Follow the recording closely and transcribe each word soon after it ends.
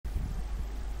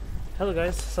Hello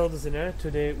guys, Zelda's here.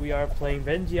 Today we are playing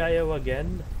venge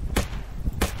again.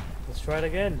 Let's try it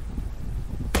again.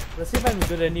 Let's see if I'm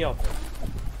good at any of it.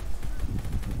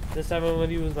 This time I'm going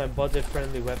to use my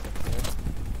budget-friendly weapon.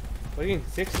 We're getting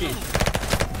 60.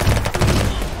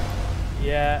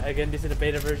 Yeah, again this is the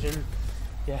beta version.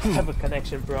 Yeah, I have a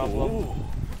connection problem. Ooh.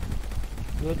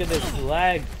 Look at this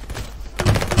lag.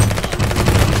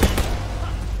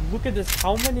 Look at this,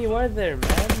 how many were there,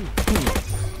 man?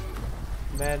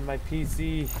 Man, my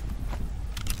PC.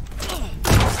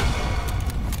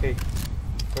 Okay,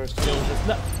 first kill this.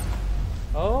 No.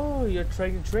 Oh, you're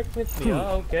trying to trick with me.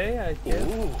 Oh, okay, I get.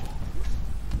 Nice.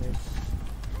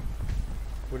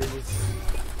 What is this?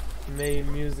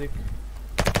 Main music.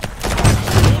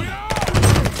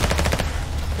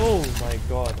 Oh my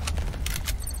god.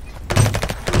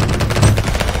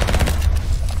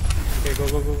 Okay, go,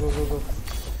 go, go, go, go, go.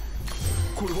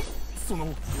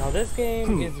 Now this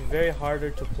game is very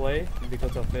harder to play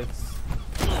because of its...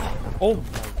 Oh my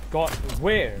god,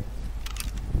 where?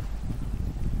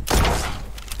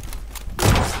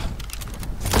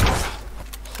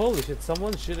 Holy shit,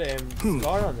 someone should have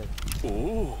scar on it.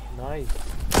 Oh, nice.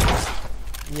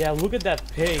 Yeah, look at that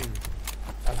ping.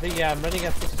 I think, yeah, I'm running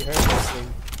at 60 hertz, I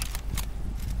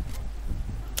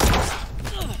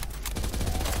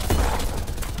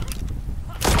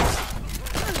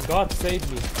think. God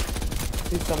save me.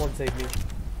 Please someone save me.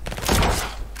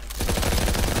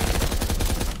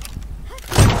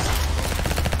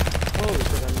 Holy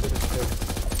shit, I'm good at this.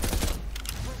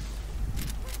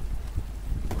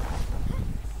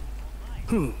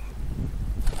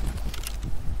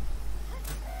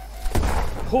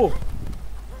 Oh!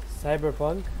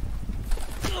 Cyberpunk.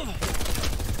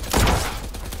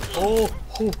 Oh!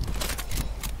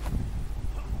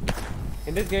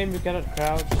 In this game you cannot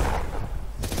crouch.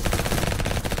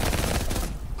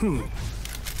 Oh.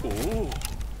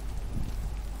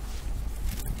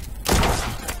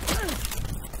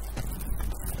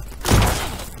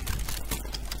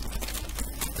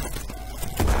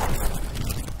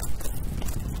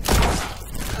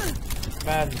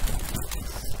 Man,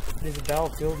 this is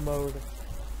battlefield mode.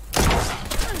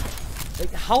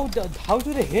 Like, how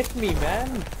do they hit me,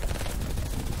 man?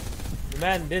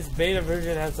 Man, this beta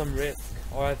version has some risk.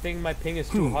 Or I think my ping is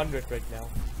 200 right now.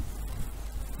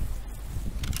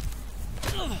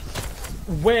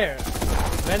 Where?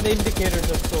 Man, the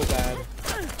indicators are so bad.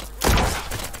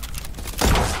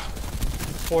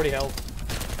 40 health.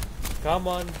 Come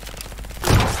on.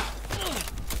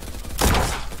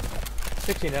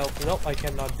 16 health. Nope, I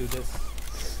cannot do this.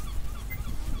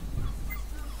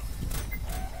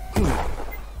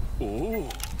 Oh.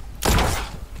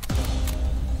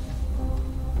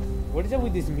 What is up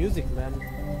with this music, man?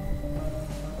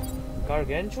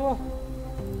 Gargantua?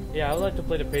 Yeah, I would like to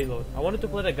play the payload. I wanted to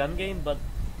play the gun game, but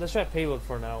let's try payload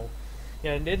for now.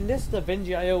 Yeah, and in this, the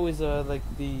venge.io is like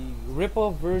the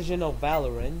rip-off version of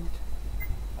Valorant.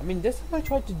 I mean, this time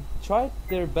I tried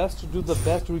their best to do the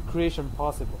best recreation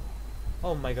possible.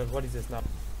 Oh my god, what is this now?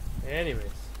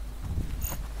 Anyways,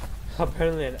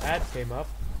 apparently an ad came up.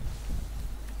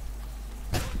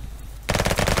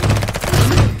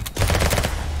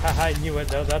 Haha, I knew it.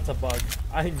 That's a bug.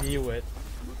 I knew it.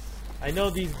 I know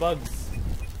these bugs.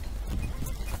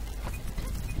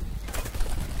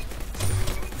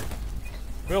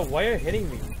 Bro, why are you hitting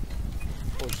me?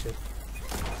 Oh shit.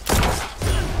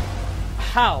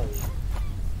 How?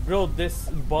 Bro, this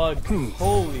bug.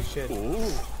 Holy shit.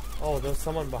 Oh, there's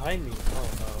someone behind me. Oh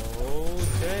no.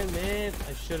 Damn it.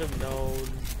 I should have known.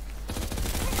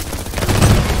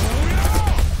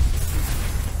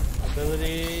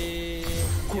 Ability.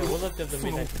 Yeah, we'll look at the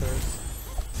midnight first.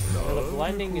 So the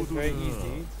blinding is very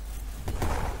easy.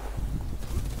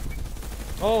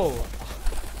 Oh.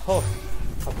 Oh.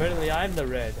 Apparently I'm the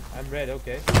red. I'm red,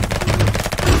 okay.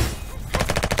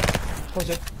 Oh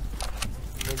shit.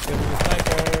 Let's get the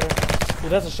sniper. Ooh,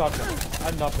 that's a shotgun.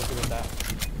 I'm not looking at that.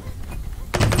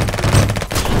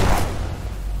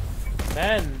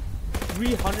 Man,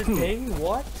 300 ping?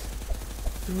 What?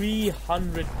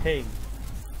 300 ping.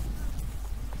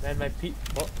 Man, my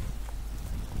oh.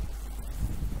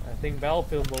 I think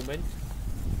battlefield moment.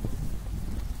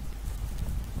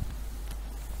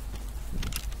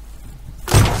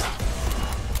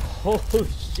 Oh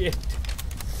shit.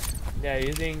 Yeah,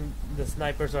 using the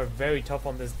snipers are very tough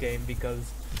on this game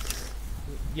because...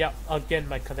 Yeah, again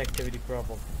my connectivity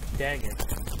problem. Dang it.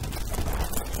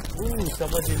 Ooh,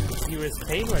 someone's in serious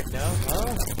pain right now,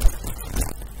 huh?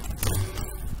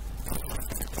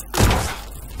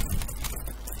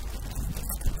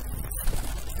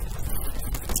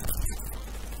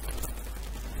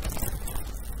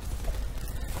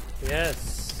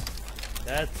 Yes,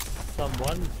 that's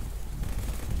someone.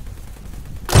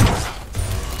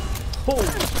 Holy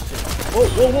shit. Whoa,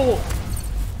 whoa, whoa, whoa.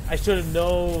 I should have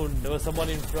known there was someone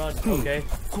in front. Okay.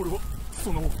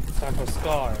 It's time for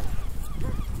Scar.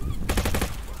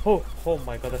 Oh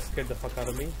my god, that scared the fuck out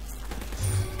of me.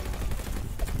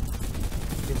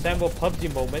 It's time for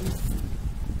PUBG moment.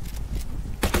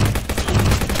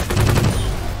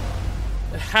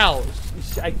 How?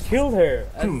 I killed her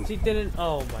and she didn't.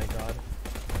 Oh my god.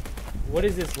 What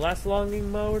is this? Last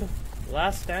longing mode?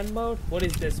 Last stand mode? What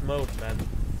is this mode, man?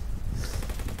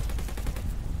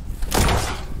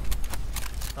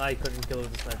 I couldn't kill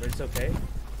with the sniper. It's okay.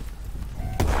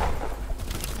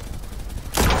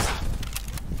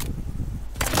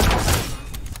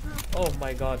 Oh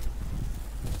my god.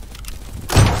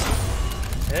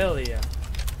 Hell yeah.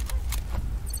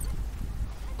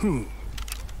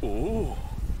 Oh.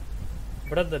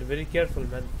 Brother, very careful,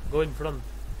 man. Go in front.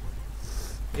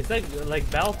 It's like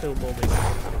battlefield moment.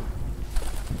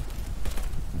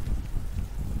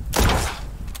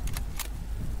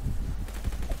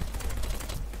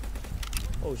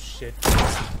 Oh shit.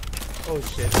 Oh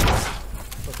shit.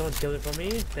 Oh, someone killed it for me.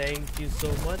 Thank you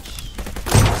so much.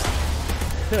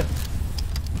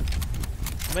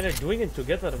 Man, they're doing it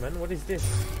together, man. What is this?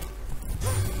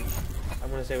 I'm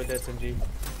gonna say with the SMG.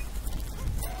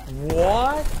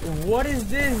 What? What is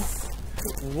this?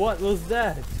 What was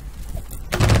that?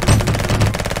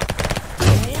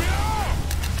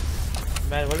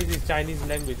 Man, what is this Chinese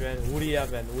language, man? Uriya,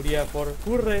 man. Uriya for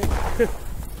hooray.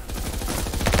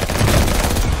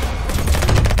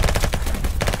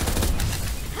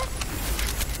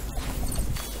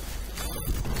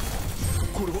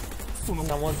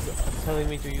 Someone's telling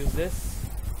me to use this.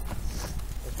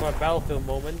 It's for a battlefield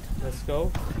moment. Let's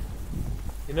go.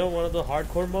 You know one of the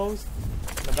hardcore modes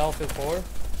in the Battlefield 4?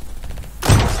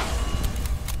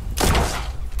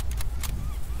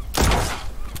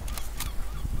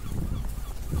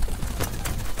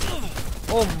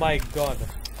 Oh my god.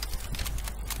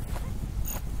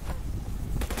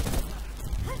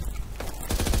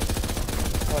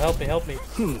 Oh, help me, help me.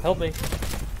 Help me.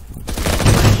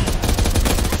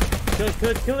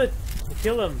 Kill it.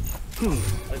 Kill him.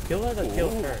 Kill it or kill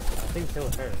her? I think kill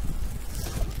her.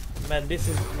 Man, this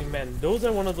is... Man, those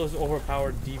are one of those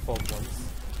overpowered default ones.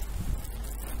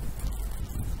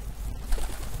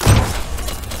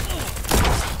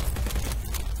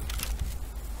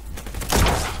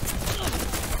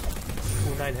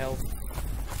 Ooh, 9 health.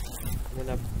 I'm in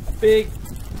a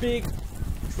big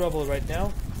trouble right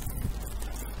now.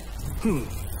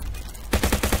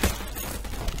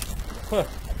 Huh.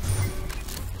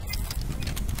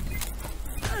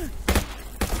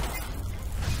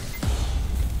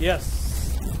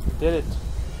 Yes, did it.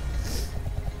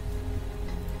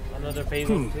 Another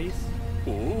payload, please.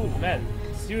 Oh. Man,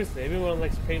 seriously, everyone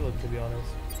likes payload, to be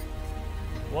honest.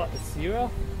 What,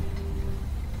 Zero?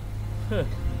 Huh.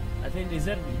 I think, is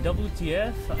that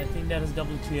WTF? I think that is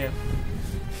WTF.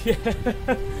 Yeah.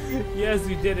 Yes,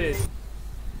 we did it.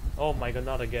 Oh my god,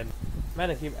 not again. Man,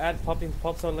 I keep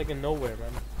pops out like in nowhere,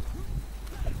 man.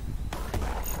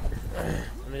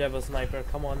 Let me have a sniper,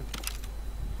 come on.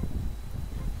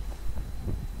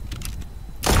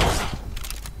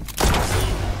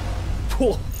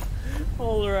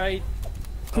 Alright.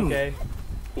 Okay.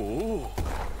 Oh.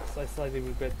 So I slightly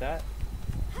regret that.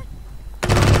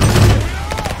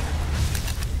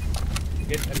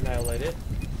 Get annihilated.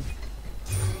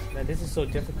 Man, this is so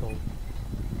difficult.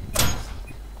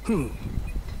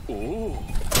 Oh.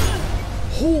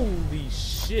 Holy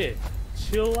shit.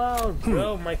 Chill out,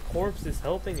 bro. My corpse is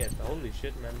helping it. Holy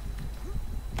shit, man.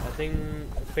 I think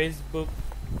Facebook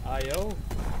IO.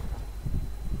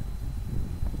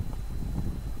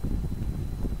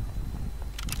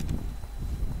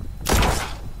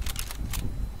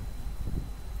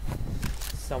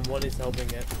 Someone is helping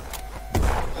it.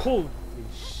 Holy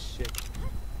shit.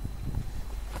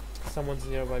 Someone's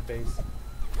nearby base.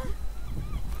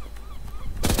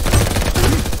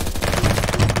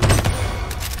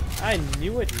 I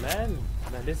knew it, man.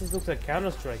 Man, this looks like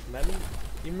Counter-Strike, man.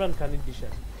 Imran Khan edition.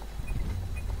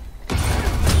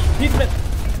 Hitman!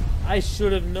 I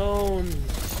should have known.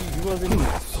 She was in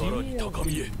front.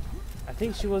 I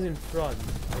think she was in front.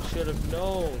 I should have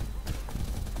known.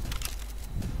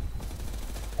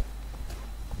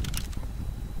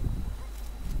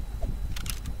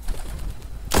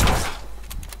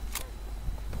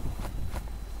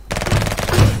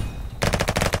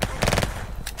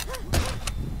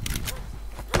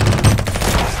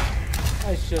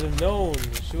 I should have known.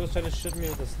 She was trying to shoot me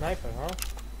with a sniper, huh?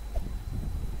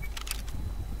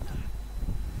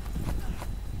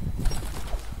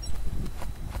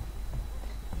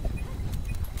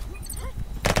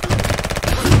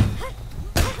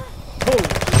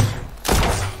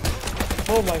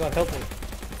 Oh my god, help me.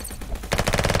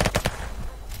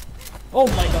 Oh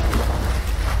my god.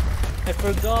 I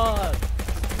forgot.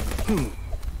 Oh,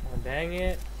 dang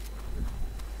it.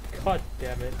 God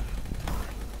damn it.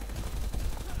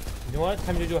 You know what?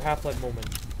 Time to do a Half-Life moment.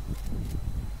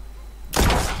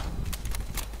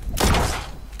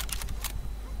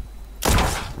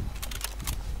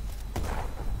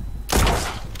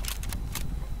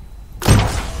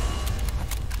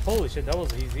 Holy shit, that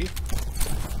was easy.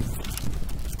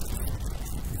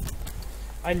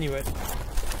 I knew it.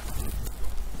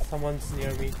 Someone's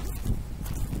near me.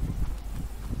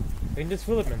 I can just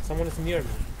feel it, man. Someone is near me.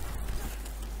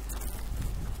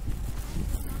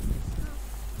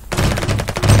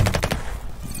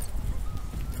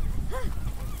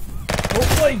 Oh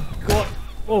my god!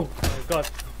 Oh my god.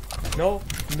 No,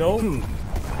 no.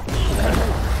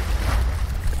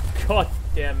 God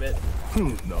damn it.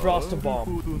 Frost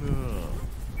bomb.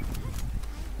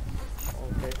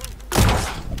 Okay.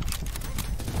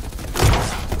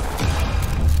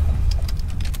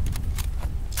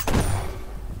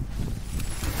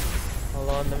 Hold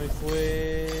on, let me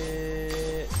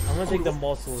quit. I'm gonna take the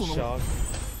muscle shock.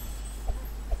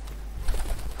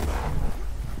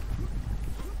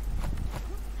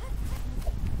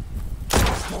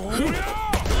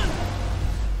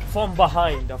 From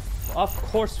behind, of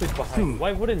course with behind.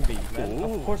 Why wouldn't be, man?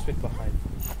 Of course with behind.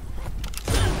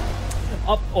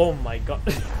 Up, oh my god.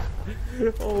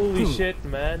 Holy shit,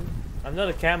 man. I'm not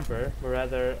a camper, but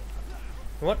rather...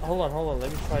 What? Hold on,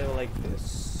 let me try it like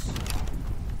this.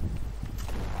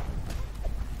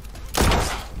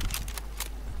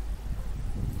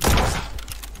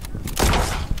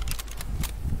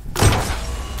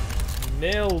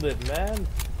 Nailed it, man.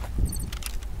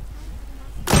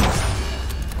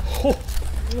 Oh,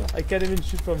 I can't even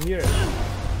shoot from here.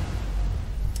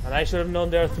 And I should have known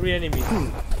there are 3 enemies.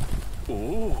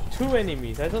 2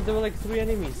 enemies. I thought there were like 3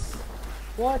 enemies.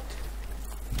 What?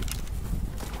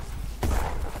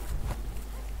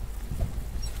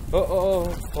 Oh.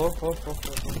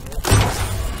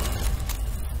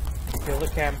 Kill the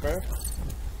camper.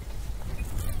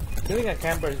 Killing a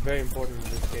camper is very important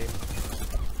in this game.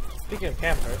 Speaking of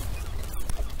campers.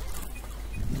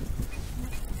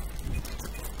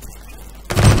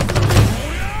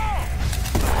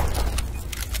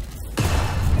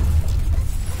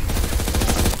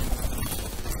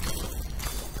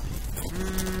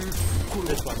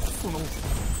 This one.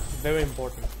 Very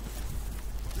important.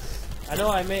 I know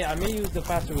I may use the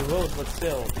faster reload, but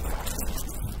still.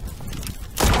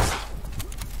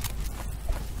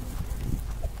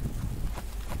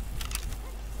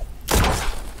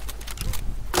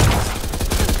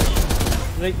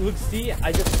 Like, look, see,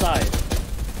 I just side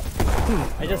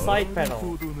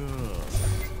panel.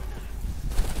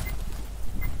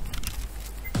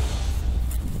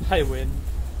 I win.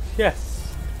 Yes.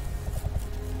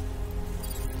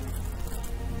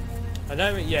 And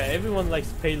I mean, yeah, everyone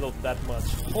likes payload that much.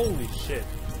 Holy shit.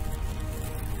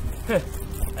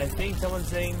 I think someone's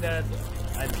saying that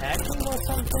I'm hacking or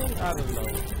something? I don't know.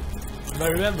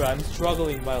 But remember, I'm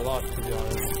struggling by a lot, to be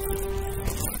honest.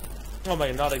 Oh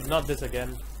my god, not this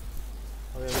again.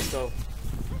 Okay, let's go.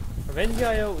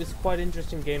 Venge.io is quite an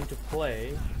interesting game to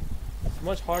play. It's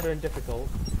much harder and difficult.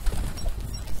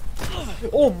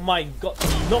 Oh my god,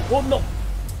 no, oh no!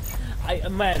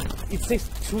 Man, it takes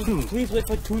please wait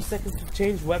for 2 seconds to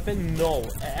change weapon? No,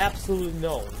 absolutely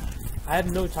no. I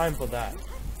have no time for that.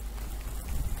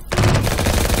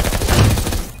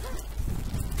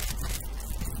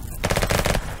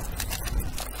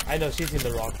 I know, she's in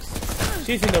the rocks.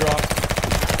 She's in the rocks.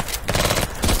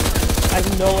 I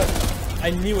know it. I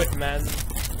knew it, man.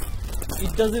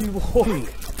 It doesn't work.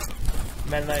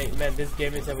 Man, this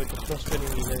game is ever frustrating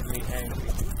me, makes me angry.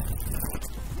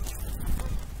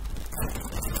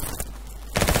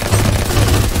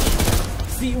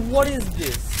 See, what is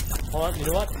this? Hold on, you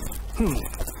know what?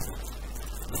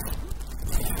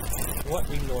 What?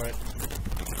 Ignore it.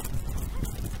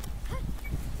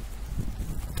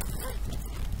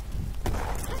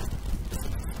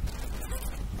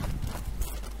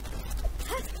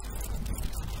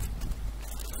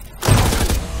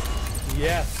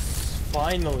 Yes,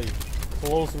 finally.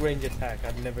 Close range attack.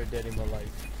 I've never did in my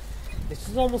life. It's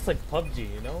just almost like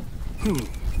PUBG, you know?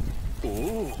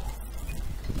 Ooh.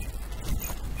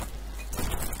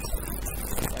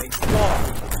 My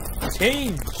god.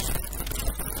 Change!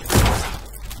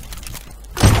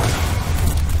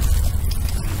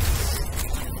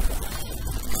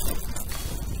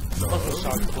 Muscle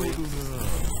shock, please.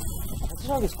 Muscle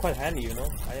shock is quite handy, you know?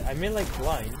 I mean like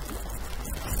blind.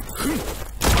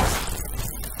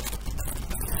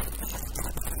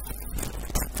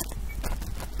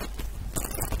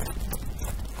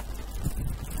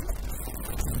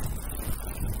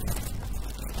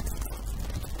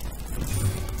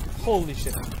 Holy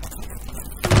shit.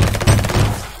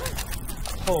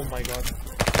 Oh my god.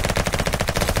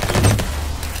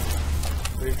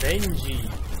 Revenge.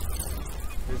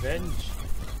 Revenge.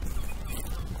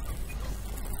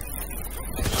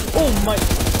 Oh my!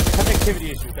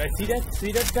 Connectivity issue. Guys, see that?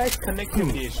 See that, guys?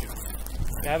 Connectivity issue.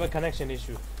 I have a connection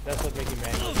issue. That's what makes me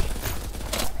mad.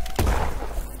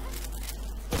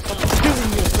 Stop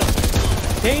killing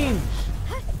yourself. Change!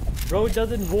 Bro, it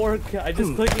doesn't work. I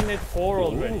just clicking at 4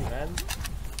 already, man.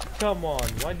 Come on.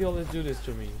 Why do you always do this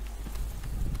to me?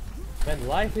 Man,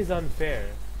 life is unfair.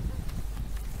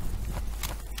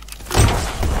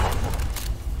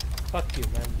 Fuck you,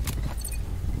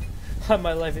 man.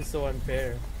 My life is so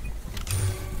unfair.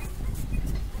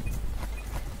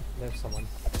 There's someone.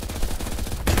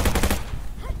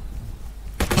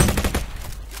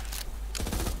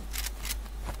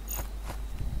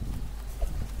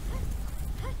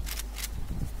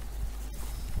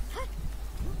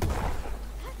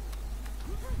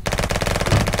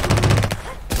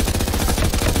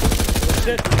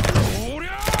 Shit.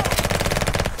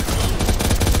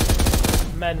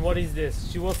 Man, what is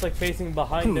this? She was like facing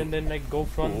behind and then like go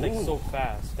front like so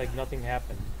fast, like nothing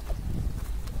happened.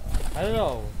 I don't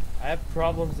know. I have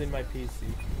problems in my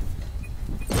PC.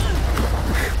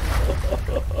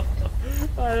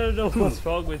 I don't know what's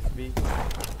wrong with me.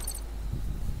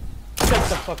 Shut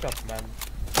the fuck up, man.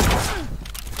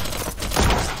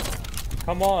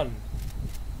 Come on.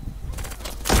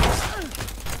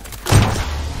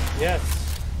 Yes.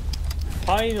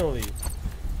 Finally.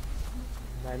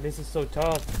 Man, this is so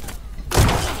tough.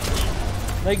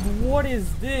 Like, what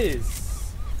is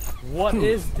this? What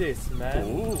is this, man?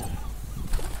 Ooh.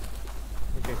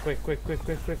 Okay, quick.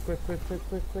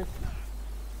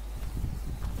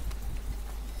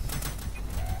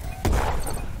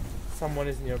 Someone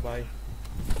is nearby.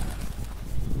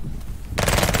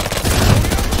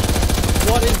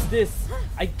 What is this?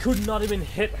 I could not even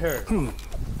hit her.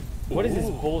 What is this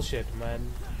bullshit,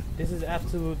 man? This is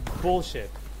absolute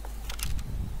bullshit.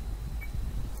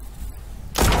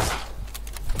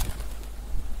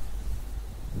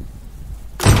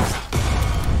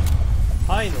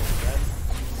 Finally, man.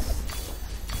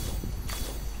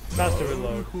 Faster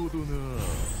reload.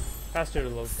 Faster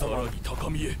reload.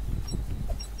 Come on.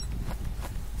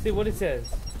 See what it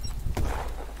says.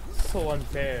 So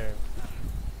unfair.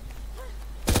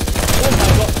 Oh my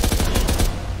god.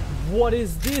 What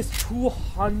is this?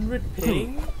 200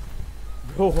 ping?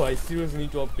 Bro, I seriously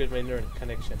need to upgrade my internet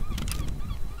connection.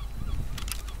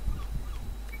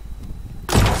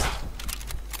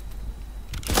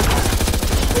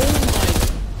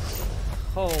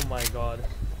 Oh my god.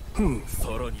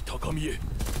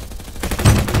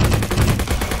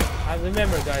 I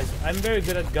remember, guys, I'm very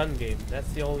good at gun game. That's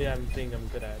the only thing I'm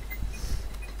good at.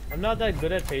 I'm not that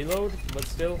good at payload, but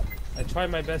still, I try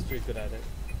my best to be good at it.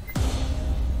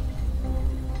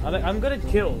 I'm good at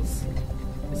kills.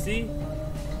 You see?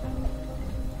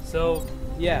 So,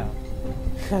 yeah.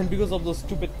 And because of those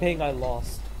stupid ping, I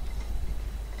lost.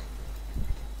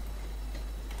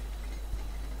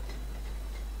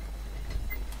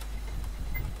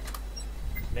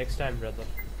 Next time, brother.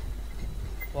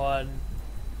 One.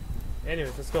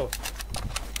 Anyways, let's go.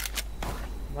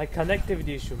 My connectivity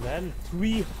issue, man.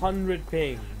 300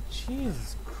 ping.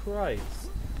 Jesus Christ.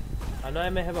 I know I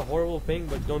may have a horrible ping,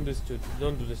 but don't do this to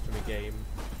me, game.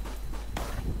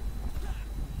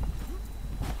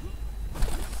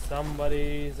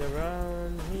 Somebody's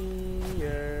around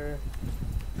here.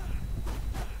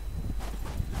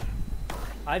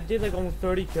 I did like almost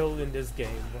 30 kills in this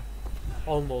game.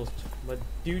 Almost. But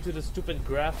due to the stupid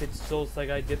graph, it shows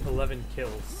like I did 11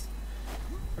 kills.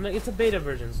 I mean, it's a beta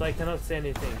version, so I cannot say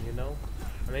anything, you know?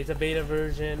 I mean, it's a beta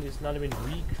version, it's not even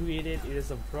recreated, it has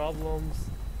some problems.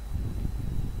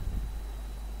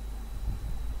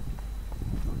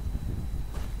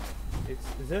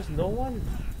 There's no one?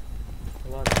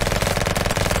 Hold on.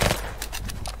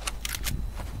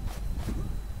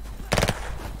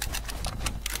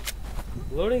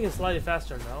 Loading is slightly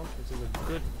faster now, which is a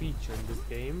good feature in this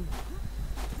game.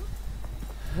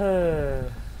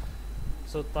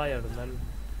 So tired, man.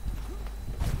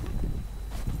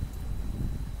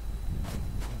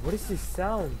 What is this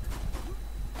sound?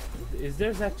 Is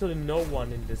there's actually no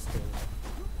one in this game?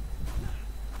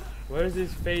 Where is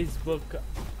this Facebook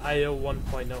IO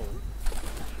 1.0?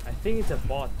 I think it's a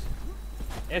bot.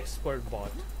 Expert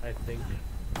bot, I think.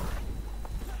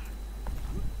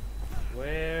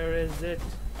 Where is it?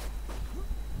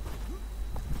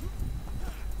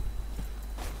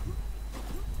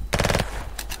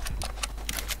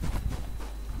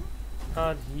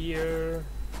 Not here.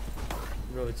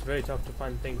 Bro, it's very tough to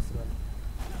find things, man.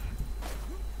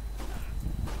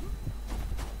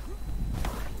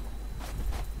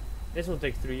 This will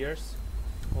take 3 years.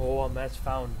 Oh, a match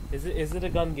found. Is it a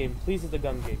gun game? Please, it's a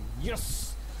gun game.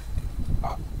 Yes!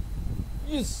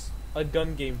 Yes! A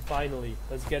gun game, finally.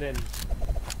 Let's get in.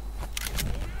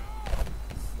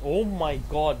 Oh my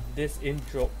god, this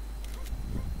intro.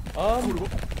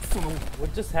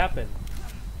 What just happened?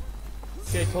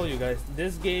 See, I told you guys,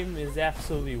 this game is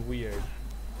absolutely weird.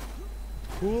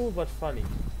 Cool, but funny.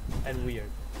 And weird.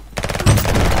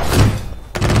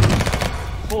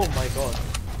 Oh my god.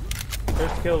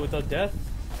 First kill without death?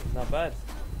 Not bad.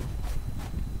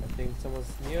 I think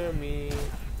someone's near me.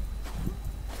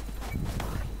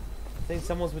 I think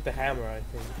someone's with the hammer, I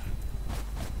think.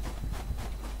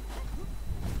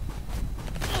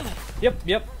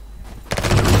 Yep.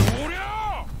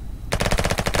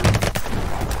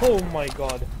 Oh my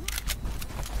god.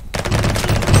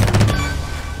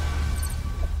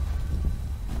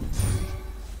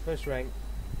 First rank.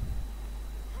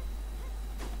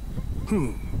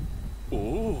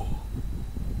 Oh.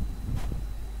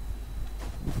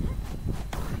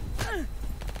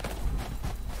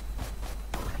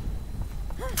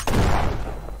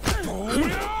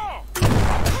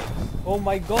 Oh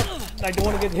my god, I don't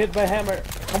want to get hit by hammer.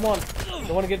 Come on, I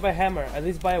don't want to get by hammer. At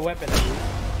least by a weapon.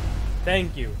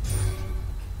 Thank you.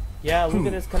 Yeah, look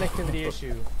at this connectivity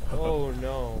issue. Oh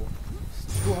no.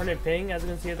 200 ping, as you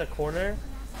can see at the corner,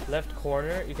 left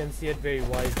corner, you can see it very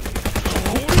wisely.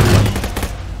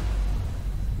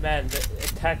 Man, the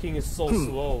attacking is so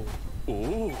slow.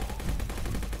 Oh.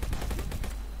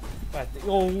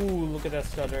 Oh, look at that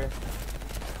stutter.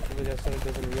 Look at that stutter,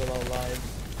 doesn't reel out live.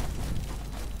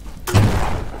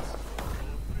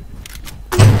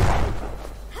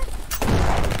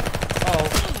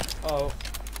 Oh.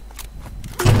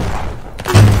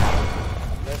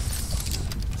 Yes.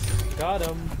 Got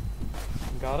him.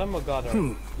 Got him or got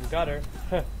her? Got her.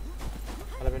 I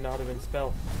don't even know how to even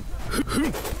spell.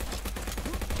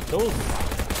 Those.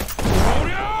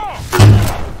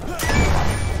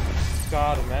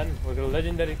 Scarman. We're a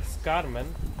legendary Scarman.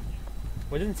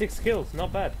 Within 6 kills.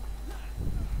 Not bad.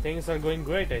 Things are going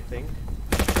great, I think.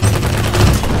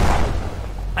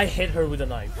 I hit her with a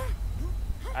knife.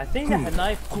 I think that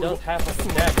knife does half of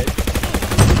the damage.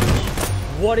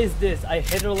 What is this? I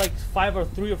hit her like 5 or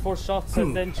 3 or 4 shots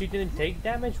and then she didn't take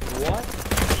damage? What?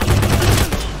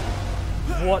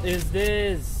 What is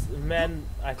this? Man,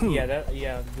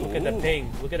 yeah, look at the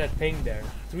ping. Look at that ping there.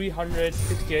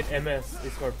 368 ms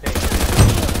is for ping.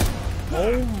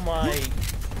 Oh my.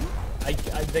 Like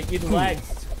it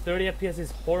lags. 30 FPS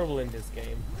is horrible in this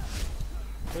game.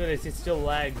 Look at this, it still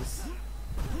lags.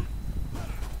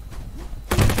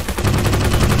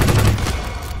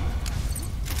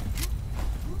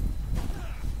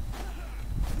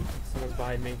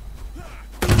 Behind me.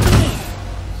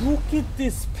 Look at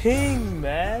this ping,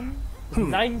 man.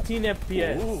 19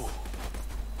 FPS. Ooh.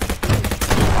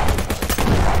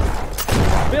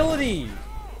 Ability.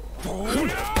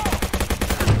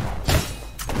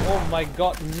 Oh my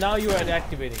god, now you are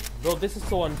activating. Bro, this is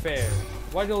so unfair.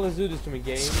 Why do you always do this to me,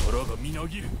 game?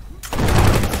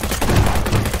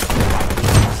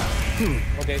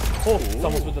 Okay. Oh,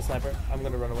 someone's with the sniper. I'm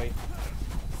gonna run away.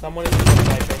 Someone is with the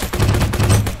sniper.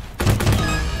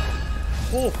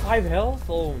 Oh, 5 health?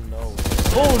 Oh no.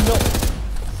 Oh no!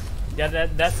 Yeah,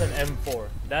 that's an M4.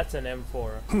 That's an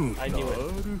M4. I knew it.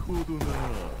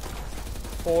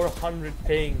 400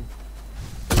 ping.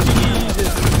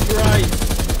 Jesus Christ!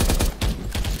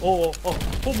 Oh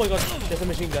my god, there's a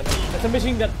machine gun. That's a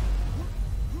machine gun!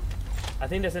 I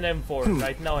think that's an M4.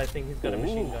 Right now I think he's got a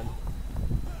machine gun.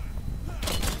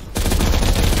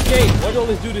 Okay, why do you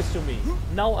always do this to me?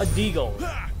 Now a deagle.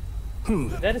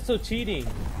 That is so cheating.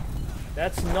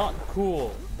 That's not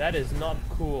cool. That is not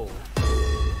cool.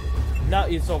 Now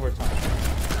it's overtime.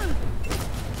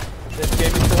 This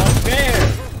game is so unfair!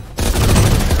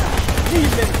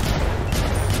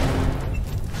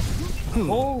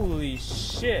 Holy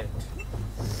shit!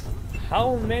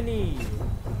 How many?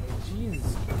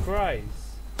 Jesus Christ!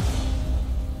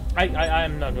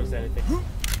 I'm not gonna say anything.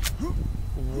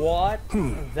 What?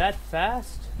 That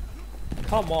fast?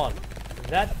 Come on,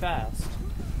 that fast?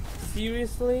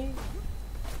 Seriously?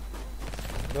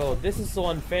 Bro, this is so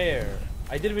unfair.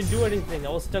 I didn't even do anything. I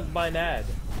was stuck by an ad.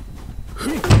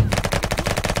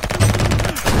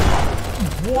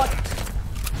 What?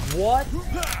 What?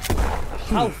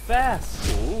 How fast?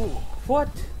 What?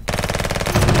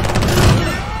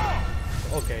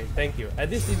 Okay, thank you. At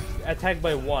least it attacked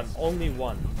by 1. Only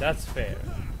 1. That's fair.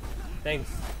 Thanks.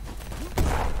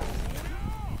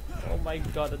 Oh my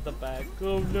god, at the back.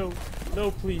 Oh no.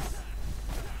 No, please.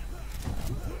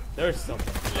 There's someone.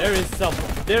 There is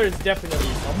someone. There is definitely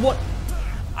someone. What?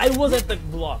 I was at the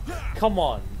block. Come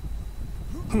on.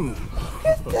 Look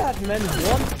at that, man.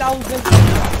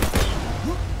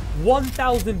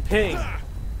 1,000 ping.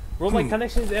 Bro, my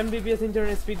connection is Mbps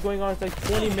internet speed going on. It's like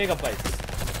 20 megabytes.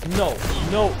 No,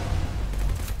 no.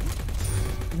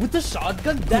 With the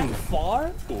shotgun that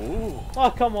far?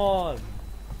 Oh, come on.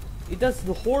 It does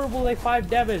horrible like 5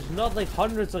 damage, not like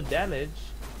hundreds of damage.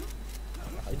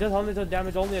 It does hundreds of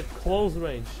damage only at close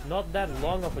range, not that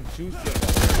long of a juice.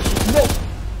 No!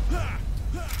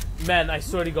 Man, I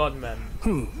swear to God, man.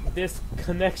 This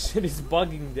connection is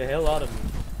bugging the hell out of me.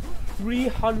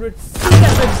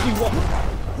 371.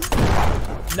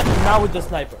 Now with the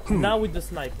sniper. Now with the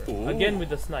sniper. Again with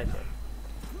the sniper.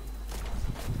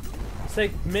 It's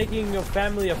like making your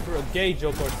family a gay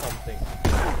joke or something.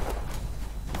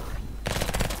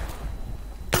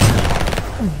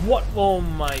 What? Oh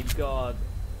my God.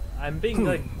 I'm being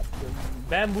like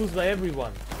bamboozled by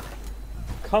everyone.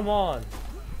 Come on.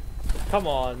 Come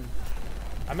on.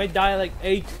 I may die like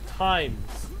 8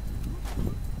 times.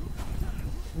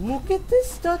 Look at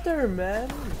this stutter, man.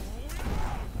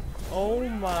 Oh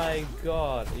my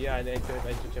God. Yeah, I need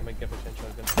to make a potential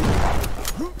gun.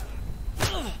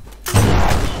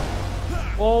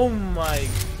 Oh my.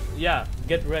 Yeah,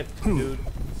 get wrecked, dude.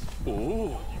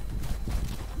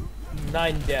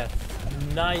 9 death.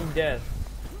 9 death.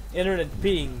 Internet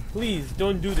ping. Please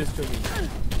don't do this to me.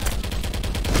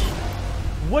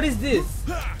 What is this?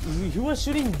 He was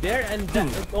shooting there and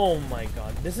that. Oh my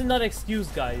God. This is not excuse,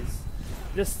 guys.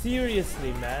 Just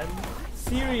seriously, man.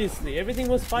 Seriously. Everything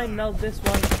was fine. Now this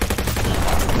one.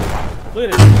 Look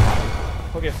at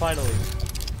it. Okay, finally.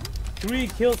 3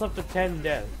 kills after 10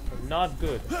 deaths. Not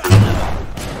good. Oh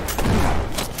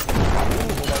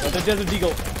my God. The Desert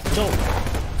Eagle. No.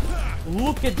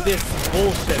 Look at this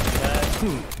bullshit,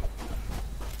 man.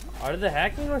 Are they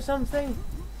hacking or something?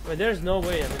 But there's no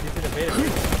way. I mean, this is a beta.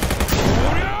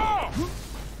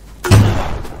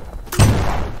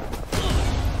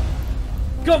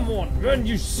 Come on, man,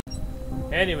 you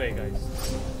Anyway,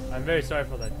 guys. I'm very sorry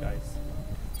for that, guys.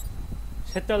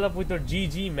 Shut up with your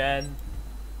GG, man.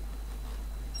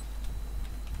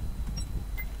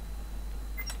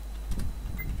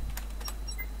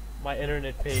 My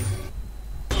internet page.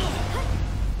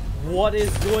 What is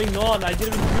going on? I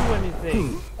didn't do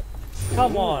anything.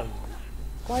 Come on.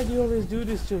 Why do you always do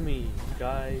this to me,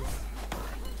 guys?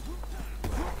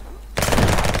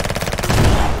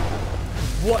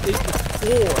 What is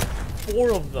it?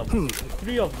 4 of them.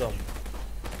 3 of them.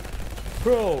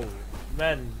 Bro,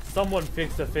 man, someone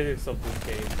fix the physics of this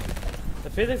game. The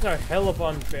physics are hell of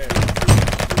unfair.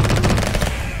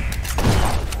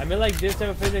 I mean, like, this type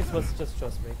of physics, but just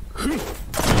trust me.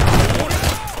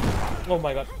 Oh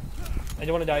my God. I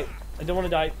don't want to die. I don't want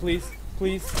to die. Please.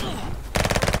 Please.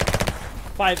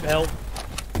 5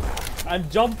 health. I'm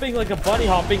jumping like a bunny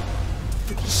hopping.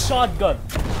 Shotgun.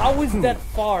 How is that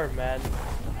far, man?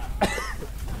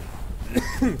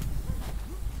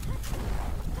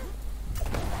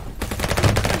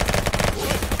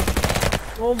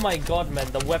 Oh my God, man.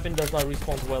 The weapon does not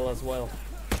respond well as well.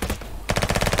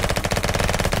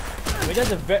 Wait,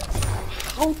 that's a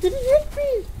how did he hit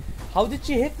me? How did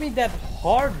she hit me that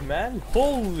hard, man?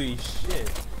 Holy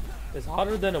shit. It's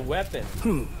harder than a weapon.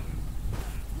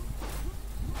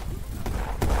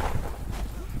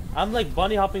 I'm like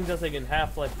bunny hopping just like in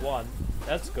Half-Life 1.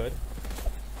 That's good.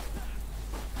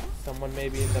 Someone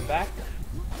maybe in the back?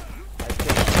 I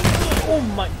think. Oh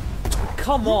my.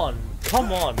 Come on.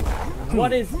 Come on.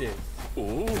 What is this?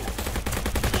 No.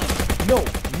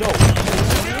 No.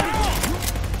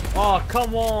 Oh,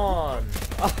 come on.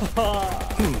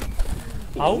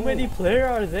 How many players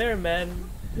are there, man?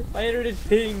 My internet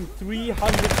ping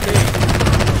 300k.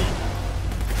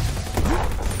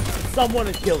 Someone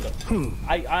has killed him.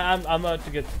 I'm about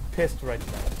to get pissed right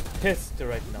now. Pissed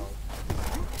right now.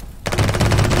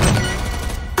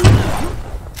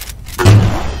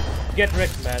 Get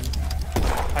wrecked, man.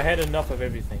 I had enough of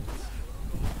everything.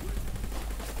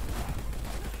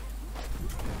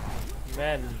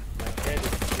 Man, my head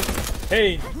is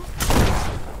pain.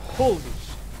 Holy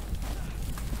shit.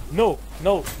 No,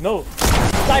 no, no.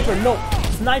 Sniper, no.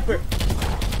 Sniper.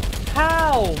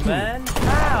 How, man?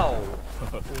 How?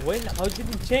 When? How did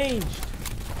it change?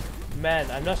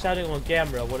 Man, I'm not shouting on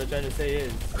camera. What I'm trying to say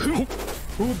is,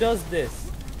 who does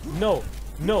this? No,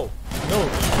 no, no.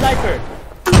 Sniper.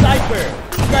 Sniper!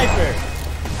 Sniper!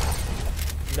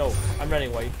 No, I'm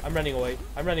running away. I'm running away.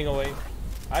 I'm running away.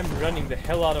 I'm running the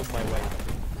hell out of my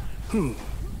way.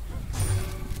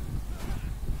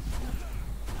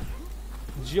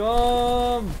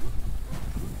 Jump!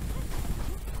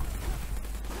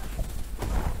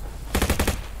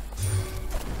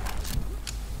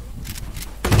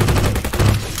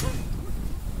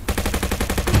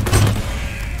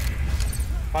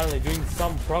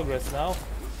 some progress now.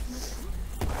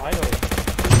 Finally.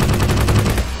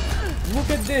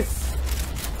 Look at this!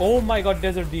 Oh my god,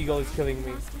 Desert Deagle is killing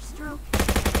me.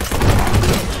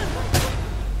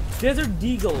 Desert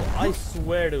Deagle, I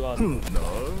swear to god.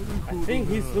 I think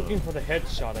he's looking for the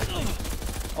headshot, I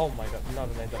think. Oh my god, not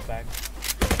an end up back.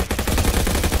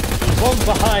 From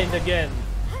behind again.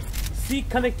 See,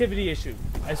 connectivity issue.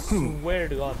 I swear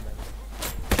to god, man.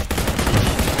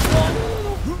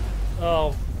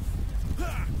 Oh.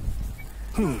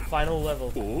 Final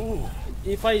level.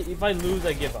 If I lose,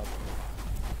 I give up.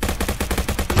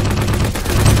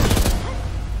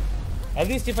 At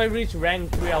least if I reach rank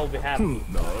 3, I'll be happy.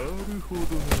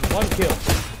 1 kill.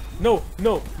 No,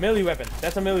 no, melee weapon.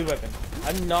 That's a melee weapon.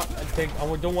 I'm not. I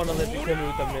don't want to let me kill me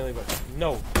with a melee weapon.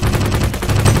 No.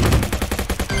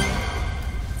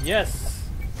 Yes.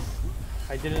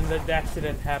 I didn't let the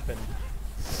accident happen.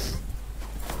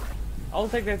 I'll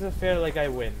take that as fair, like I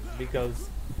win, because.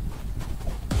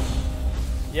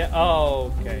 Yeah.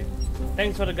 Oh, okay.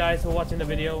 Thanks for the guys for watching the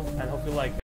video, and hope you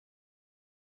like it.